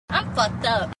fucked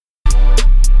up.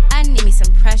 I need me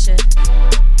some pressure.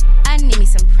 I need me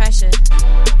some pressure.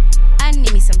 I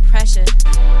need me some pressure.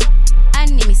 I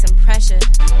need me some pressure.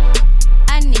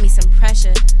 I need me some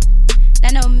pressure.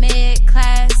 Not no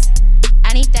mid-class.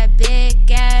 I need that big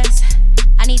gas.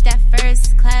 I need that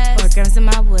first class. 4 grams in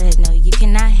my wood, no, you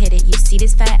cannot hit it. You see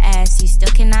this fat ass, you still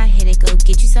cannot hit it. Go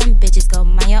get you some bitches, go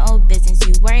mind your own business.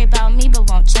 You worry about me, but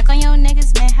won't check on your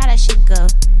niggas, man, how that shit go?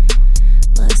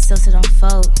 Look, Sosa don't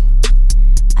fold.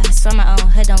 I swear my own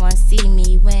hood don't wanna see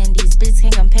me win. These bitches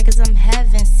can't compare cause I'm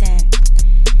heaven sent.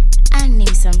 I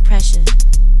need some pressure,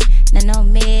 no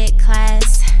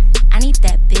mid-class. I need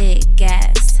that big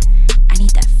gas. I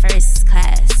need that first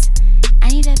class. I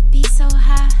need to be so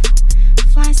high,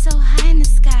 flying so high in the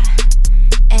sky.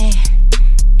 Ayy,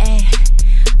 ayy,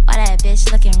 why that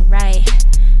bitch looking right?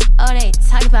 Oh, they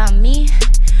talk about me?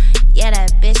 Yeah,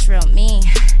 that bitch real mean.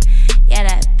 Yeah,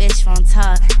 that bitch won't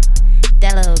talk.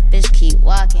 That little bitch keep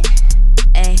walking.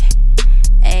 Ayy,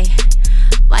 ayy,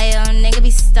 why your nigga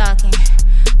be stalking?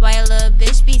 Why your little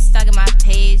bitch be stalking my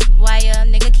page? Why your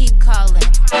nigga keep calling?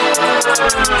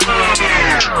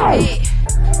 Hey,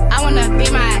 I wanna be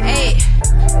my 8.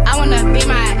 I wanna be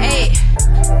my 8.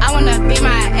 I wanna be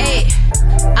my 8.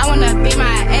 I wanna be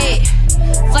my 8.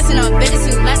 Flexing on bitches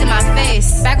who laughed in my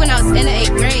face. Back when I was in the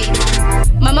 8th grade.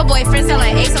 Mama boyfriend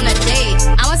selling ace on a date.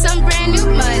 I want some brand new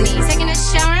money. Taking a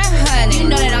shower and honey. You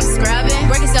know that I'm scrubbing.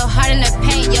 Working so hard in the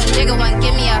paint. Yo nigga wanna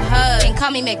give me a hug and call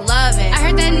me McLovin'. I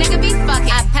heard that nigga be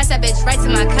fucking. I pass that bitch right to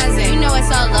my cousin. You know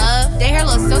it's all love. They hear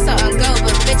Lil Sosa on go,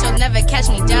 but bitch you'll never catch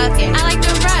me ducking. I like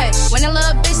the rush. When a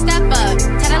little bitch step up,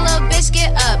 tell that little bitch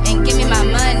get up and give me my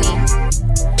money.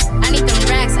 I need them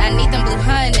racks, I need them blue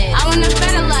hundreds. I want a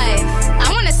better life.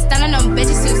 I wanna stun on them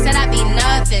bitches who said I'd be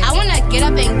nothing. I wanna get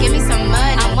up and give me some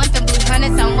money. I want them blue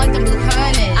hundreds, I want them blue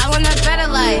hundreds. I want a better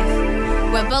life,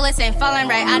 where bullets ain't falling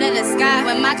right out of the sky.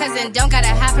 When my cousin don't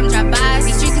gotta have him drop by.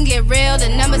 These streets can get real, the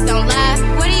numbers don't lie.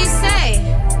 What do you say?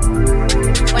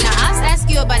 When the ops ask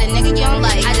you about a nigga you don't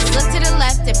like, I just look to the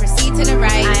left and proceed to the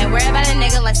right. I ain't worried about a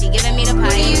nigga unless he giving me the pipe.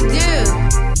 What do you do?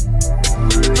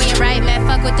 When you're right, man,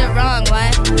 fuck with the wrong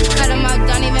one. Cut him out,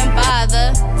 don't even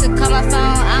bother to call my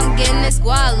phone, I'm getting this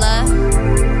guala.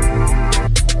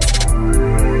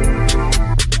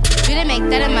 You didn't make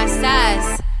that in my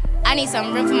size. I need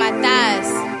some room for my thighs.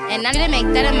 And I didn't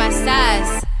make that in my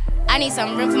size. I need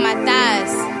some room for my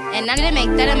thighs. And I didn't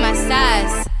make that in my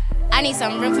size. I need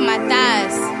some room for my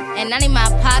thighs. And I need my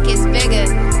pockets bigger,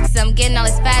 cause I'm getting all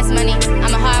this fast money.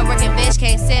 I'm a hard-working bitch,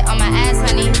 can't sit on my ass,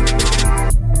 honey.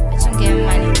 Bitch, I'm getting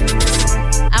money.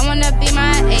 I wanna be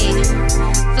my 8.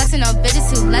 Flexing on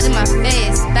bitches who laughed in my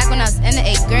face. Back when I was in the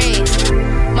 8th grade.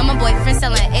 Mama boyfriend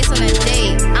selling ace on a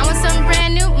date. I want some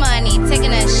brand new money.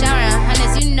 Taking a shower and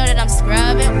hundreds, you know that I'm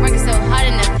scrubbing. Working so hard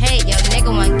in the paint. Yo, nigga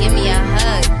wanna give me a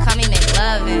hug. Call me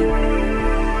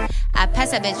McLovin'. I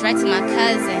pass that bitch right to my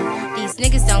cousin. These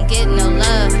niggas don't get no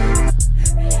love.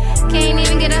 Can't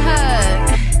even get a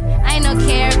hug. I ain't no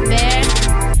Care Bear.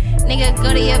 Nigga,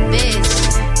 go to your bitch.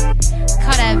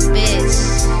 Call that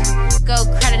bitch. Go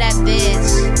cry to that bitch.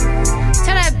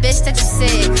 Tell that bitch that you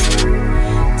sick.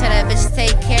 Tell that bitch to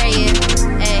take care of you.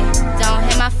 Ay, don't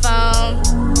hit my phone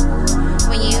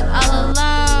when you all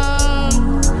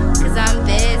alone. Cause I'm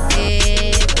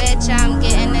busy. Bitch, I'm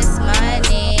getting this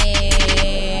money.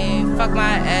 Fuck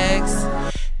my ex.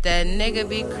 That nigga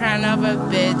be crying over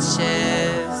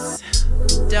bitches.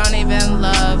 Don't even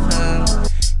love him.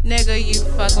 Nigga, you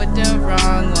fuck with the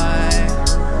wrong one.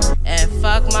 And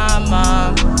fuck my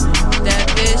mom. That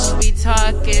bitch be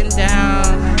talking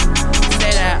down.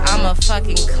 Say that I'm a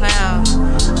fucking clown.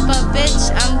 But bitch,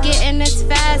 I'm getting this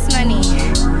fast money.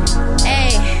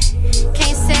 Ayy,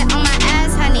 can't sit on my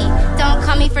ass, honey. Don't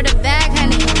call me for the bag,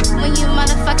 honey. When you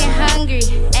motherfucking hungry.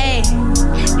 Ayy.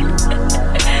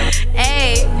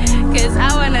 Ayy, cause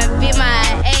I wanna be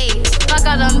my 8. Fuck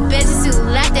all them bitches who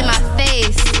laughed in my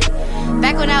face.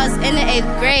 Back when I was in the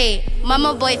 8th grade.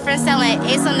 Mama boyfriend selling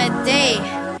ace on the day.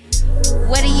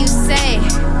 What do you say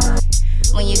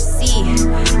when you see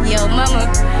yo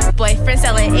mama boyfriend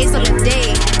selling ace on the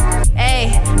day?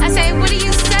 Ay, I say, what do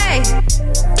you say?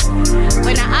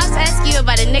 When the ops ask you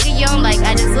about a nigga you don't like,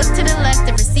 I just look to the left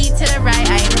and proceed to the right.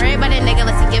 I ain't worried about a nigga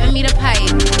unless he giving me the pipe.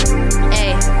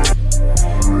 Ay,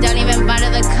 don't even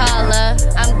bother the caller.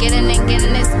 I'm getting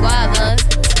this guava.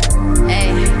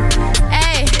 Ay,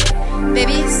 ay,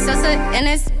 Babyxsosa in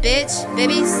this bitch.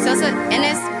 Babyxsosa in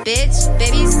this bitch.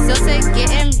 Babyxsosa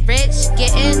getting rich,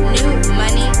 getting new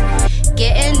money,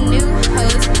 getting new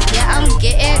hoes. Yeah, I'm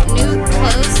getting new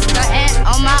clothes, starting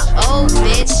on my old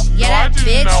bitch. Yeah, that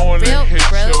bitch real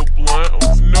broke.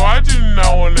 No, I did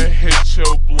not wanna hit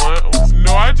your blunt.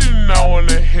 No, I did not.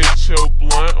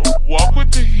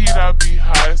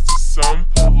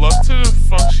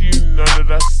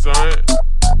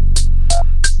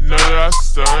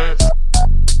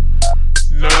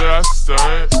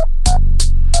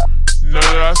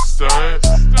 stunt.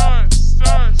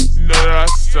 Know that I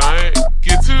stunt.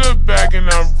 Get to the back and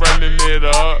I'm running it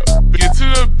up. Get to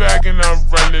the back and I'm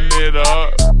running it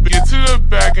up. Get to the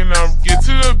back and I'm get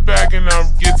to the back and I'm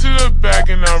get to the back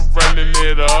and I'm running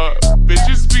it up.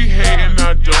 Bitches be hating,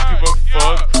 I don't give a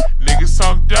fuck. Niggas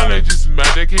talk down, they just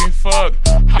mad they can't fuck.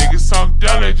 Niggas talk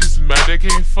down, they just mad they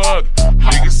can't fuck.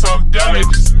 Niggas talk down, they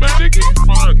just mad they can't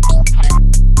fuck.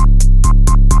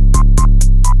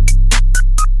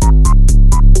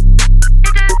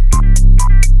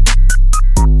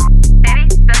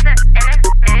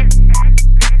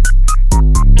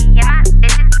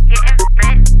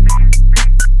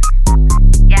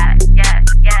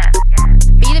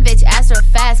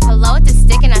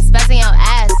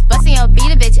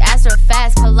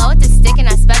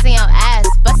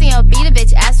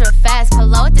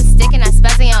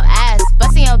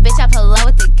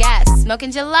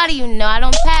 Smoking gelato, you know I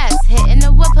don't pass. Hitting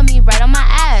the whip, put me right on my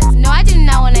ass. No, I do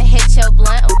not wanna hit your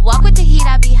blunt. Walk with the heat,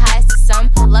 I be high as the sun.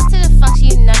 Pull up to the function,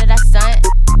 you know that I stunt.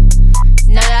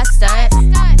 Know that I stunt.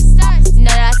 Know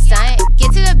that I stunt.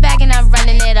 Get to the bag and I'm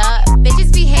running it up.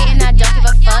 Bitches be hating, I don't give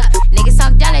a fuck. Niggas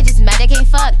talk down, they just mad they can't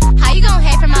fuck. How you gon'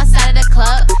 hate from outside of the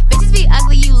club? Bitches be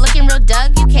ugly, you looking real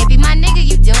dug. You can't be my nigga,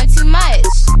 you doing too much.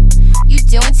 You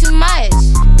doing too much.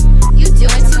 You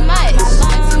doing too much.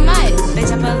 Too much.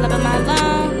 Bitch, I pull up in my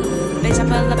loan. Bitch, I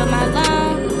pull up in my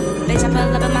loan. Bitch, I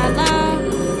pull up in my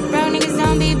loan. Bro, niggas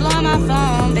don't be blowing my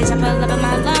phone. Bitch, I pull up in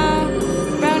my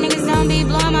loan. Bro, niggas don't be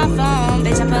blowing my phone.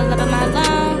 Bitch, I pull up in my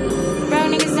loan. Bro,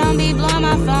 niggas don't be blowing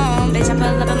my phone. Bitch, I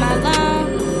pull up in my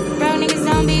loan. Bro, niggas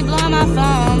don't be blowing my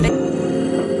phone.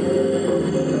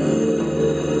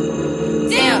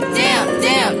 Damn, damn,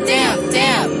 damn, damn,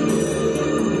 damn.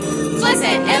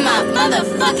 Flexing in my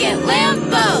motherfucking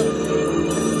Lambo.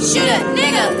 Shoot a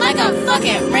nigga like I'm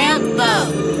fucking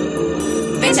Rambo.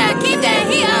 Bitch, I keep that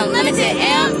heat unlimited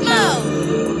ammo.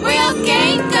 Real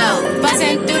gang go.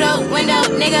 Bustin' through the window,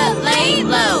 nigga lay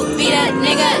low. Beat a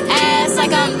nigga ass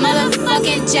like I'm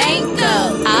motherfucking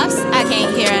Django. Ops, I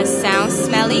can't hear a sound.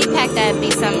 Smelly, pack that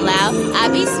beat some loud. I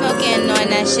be smoking on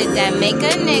that shit that make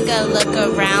a nigga look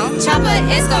around. Chopper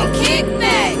is gon' kick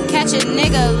back. Catch a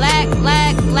nigga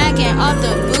lacking off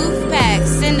the booth pack.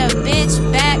 Send a bitch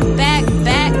back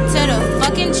to the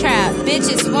fucking trap.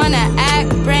 Bitches wanna act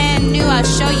brand new, I'll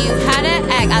show you how to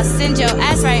act. I'll send your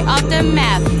ass right off the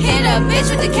map. Hit a bitch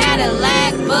with the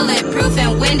Cadillac, bulletproof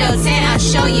and window tint. I'll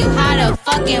show you how to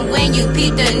fucking win. You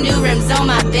peep the new rims on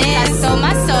my Benz. I sold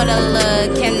my soul to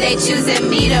look, and they choosing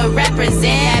me to represent.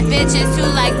 That bitches who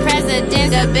like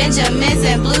presidents, the Benjamins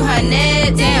and Blue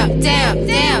Honey. Damn, damn,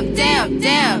 damn, damn,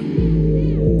 damn.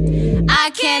 I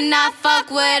cannot fuck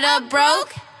with a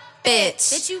broke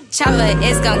bitch. Chopper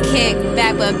is gon' kick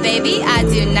back, but baby, I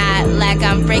do not lack.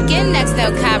 I'm breaking necks,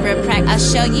 no chiropractic. I'll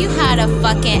show you how to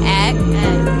fucking act.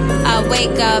 I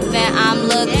wake up and I'm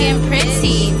looking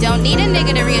pretty. Don't need a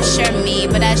nigga to reassure me,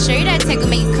 but I assure you that tickle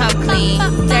make you come clean.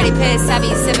 Dirty piss, I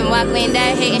be sipping, walk lean.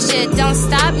 That hating shit don't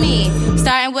stop me.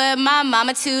 Starting with my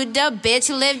mama to the bitch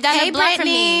who lived down the block from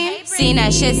me. Seen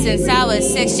that shit since I was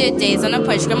 6 shit days on the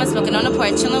porch. Grandma smoking on the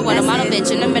porch, chillin' with a model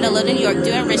bitch in the middle of New York,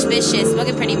 doing rich bitch shit,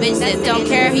 smoking pretty bitch shit. Don't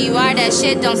care who you are, that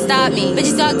shit don't stop me.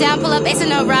 Bitches talk down, pull up Ace and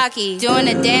no Rocky. Doing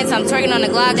a dance, I'm twerking on the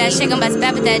Glock. That shit gon' bust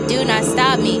back, but that do not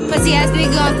stop me. Pussy ass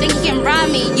nigga gon' think he can rob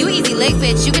me. You easy lick,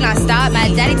 bitch, you cannot stop. My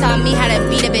daddy taught me how to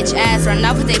beat a bitch ass. Run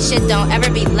off with that shit, don't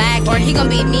ever be lacking. Or he gon'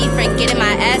 beat me for getting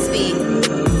my ass beat.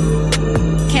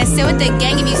 Can't sit with the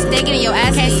gang if you sticking in your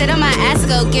ass. Can't sit on my ass to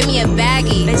go give me a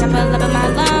baggie. Bitch, I pull up in my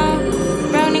loan.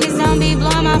 Bro, niggas don't be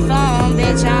blowing my phone.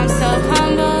 Bitch, I'm so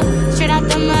humble. Straight out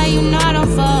the mud, you know I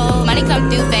don't fold. Money come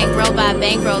through bankroll by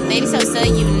bankroll. Babyxsosa,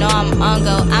 you know I'm on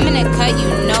go. I'm in the cut, you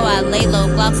know I lay low.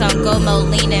 Glocks on go,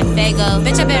 Moline and Fago.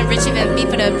 Bitch, I been rich, even beat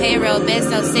for the payroll.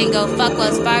 Bitch, no single, fuck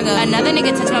Wells Fargo. Another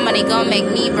nigga touch my money, gon' make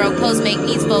me broke. Clothes make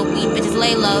me spoke, weed, bitches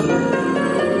lay low.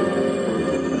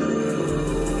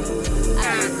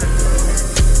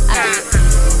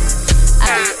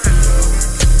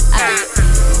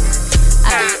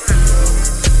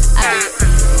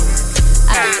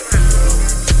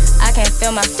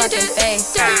 Feel my fucking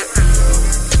face.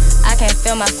 I can't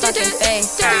feel my fucking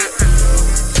face.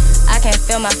 I can't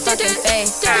feel my fucking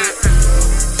face.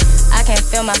 I can't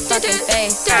feel my fucking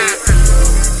face.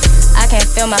 I can't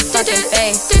feel my fucking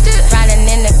face. Riding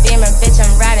in the Beamer, bitch,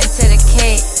 I'm riding to the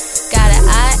Cape. Got an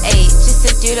I-8 just to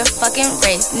do the fucking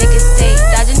race. Niggas stay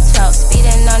dodging 12,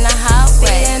 speeding on the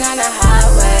highway.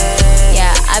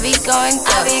 Yeah, I be going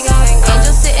go.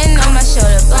 Angel sitting on my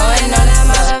shoulder, blowing on that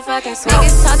motherfucking smoke.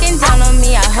 Niggas talking down on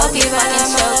me, I hope you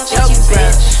fucking choke. Bitch, you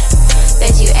broke.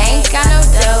 Bitch, you ain't got no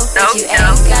dough. Bitch, you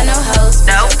ain't got no hoes.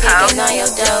 Bitch, I'm picking on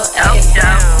your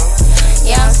dough.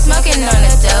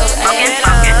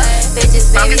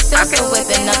 Babyxsosa with